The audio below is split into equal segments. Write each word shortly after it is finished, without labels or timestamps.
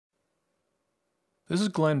This is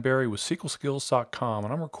Glenn Berry with SQLskills.com,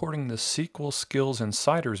 and I'm recording the SQL Skills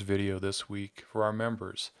Insiders video this week for our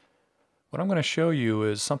members. What I'm going to show you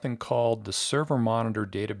is something called the Server Monitor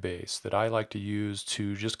database that I like to use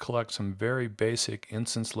to just collect some very basic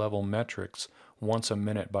instance level metrics once a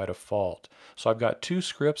minute by default. So I've got two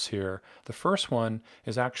scripts here. The first one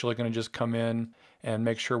is actually going to just come in and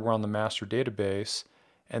make sure we're on the master database,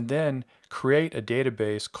 and then create a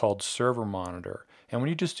database called Server Monitor. And when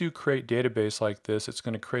you just do create database like this, it's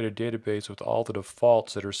going to create a database with all the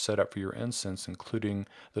defaults that are set up for your instance, including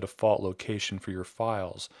the default location for your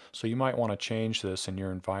files. So you might want to change this in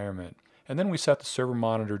your environment. And then we set the Server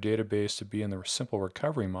Monitor database to be in the simple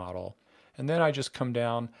recovery model. And then I just come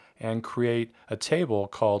down and create a table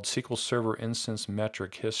called SQL Server Instance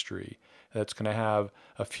Metric History. That's going to have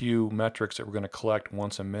a few metrics that we're going to collect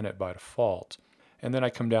once a minute by default. And then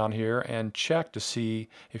I come down here and check to see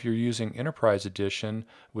if you're using Enterprise Edition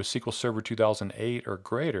with SQL Server 2008 or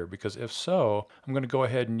greater, because if so, I'm going to go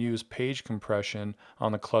ahead and use page compression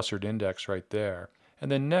on the clustered index right there.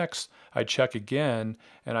 And then next, I check again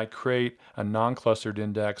and I create a non-clustered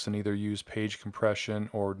index and either use page compression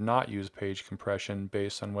or not use page compression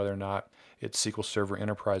based on whether or not it's SQL Server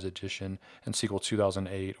Enterprise Edition and SQL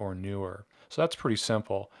 2008 or newer. So that's pretty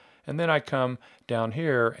simple. And then I come down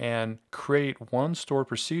here and create one stored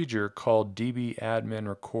procedure called dbadmin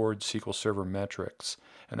record SQL Server metrics.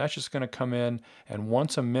 And that's just going to come in, and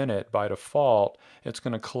once a minute by default, it's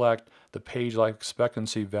going to collect the page life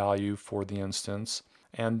expectancy value for the instance,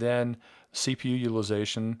 and then CPU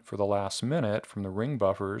utilization for the last minute from the ring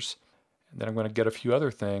buffers. And then I'm going to get a few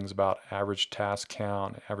other things about average task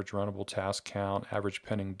count, average runnable task count, average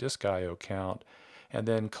pending disk IO count, and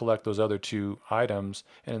then collect those other two items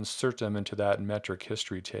and insert them into that metric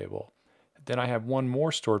history table. Then I have one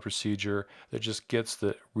more stored procedure that just gets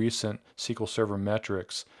the recent SQL Server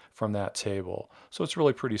metrics from that table. So it's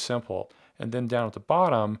really pretty simple. And then down at the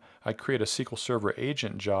bottom, I create a SQL Server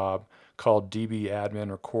agent job called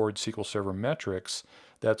dbadmin record SQL Server metrics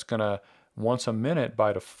that's going to, once a minute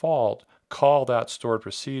by default, call that stored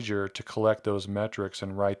procedure to collect those metrics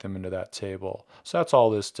and write them into that table. So that's all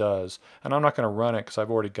this does. And I'm not going to run it because I've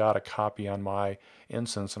already got a copy on my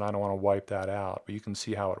instance and I don't want to wipe that out, but you can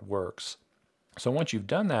see how it works. So once you've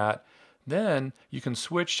done that, then you can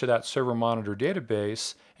switch to that Server Monitor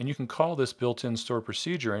database and you can call this built-in stored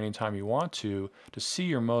procedure anytime you want to see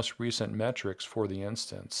your most recent metrics for the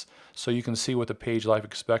instance. So you can see what the page life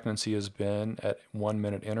expectancy has been at 1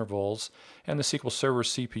 minute intervals, and the SQL Server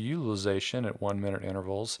CPU utilization at 1 minute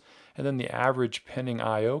intervals, and then the average pending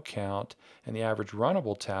IO count, and the average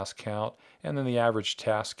runnable task count, and then the average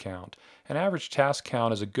task count. An average task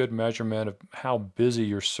count is a good measurement of how busy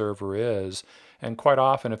your server is, and quite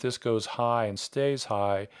often if this goes high and stays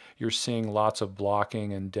high, you're seeing lots of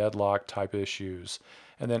blocking and deadlock type issues.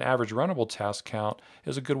 And then average runnable task count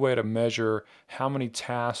is a good way to measure how many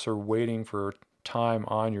tasks are waiting for time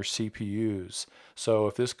on your CPUs. So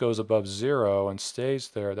if this goes above 0 and stays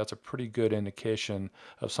there, that's a pretty good indication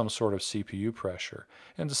of some sort of CPU pressure.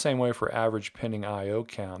 And the same way for average pending IO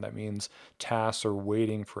count. That means tasks are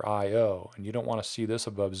waiting for IO, and you don't want to see this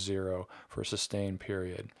above 0 for a sustained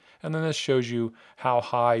period. And then this shows you how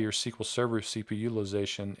high your SQL Server CPU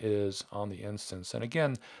utilization is on the instance. And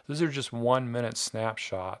again, these are just 1 minute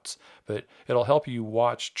snapshots, but it'll help you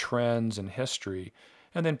watch trends and history.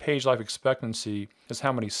 And then page life expectancy is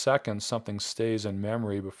how many seconds something stays in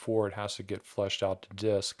memory before it has to get flushed out to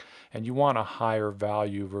disk. And you want a higher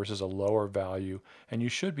value versus a lower value. And you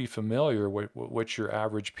should be familiar with what your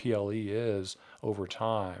average PLE is over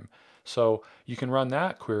time. So you can run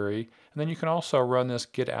that query, and then you can also run this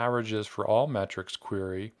get averages for all metrics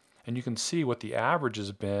query, and you can see what the average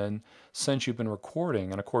has been since you've been recording.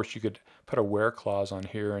 And of course you could put a where clause on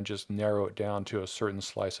here and just narrow it down to a certain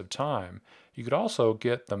slice of time. You could also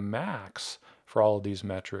get the max for all of these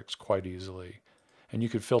metrics quite easily. And you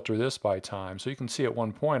could filter this by time. So you can see at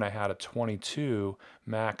one point I had a 22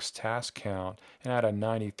 max task count and I had a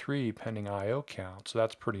 93 pending IO count. So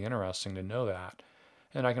that's pretty interesting to know that.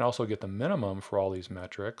 And I can also get the minimum for all these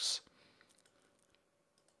metrics.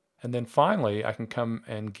 And then finally, I can come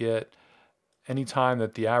and get any time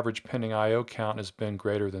that the average pending IO count has been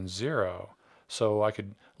greater than 0. So I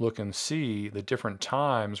could look and see the different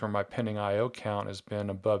times where my pending IO count has been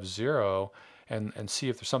above 0 and see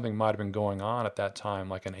if there's something might have been going on at that time,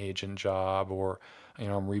 like an agent job or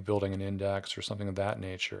I'm rebuilding an index or something of that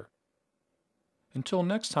nature. Until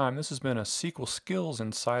next time, this has been a SQL Skills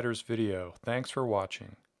Insiders video. Thanks for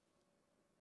watching.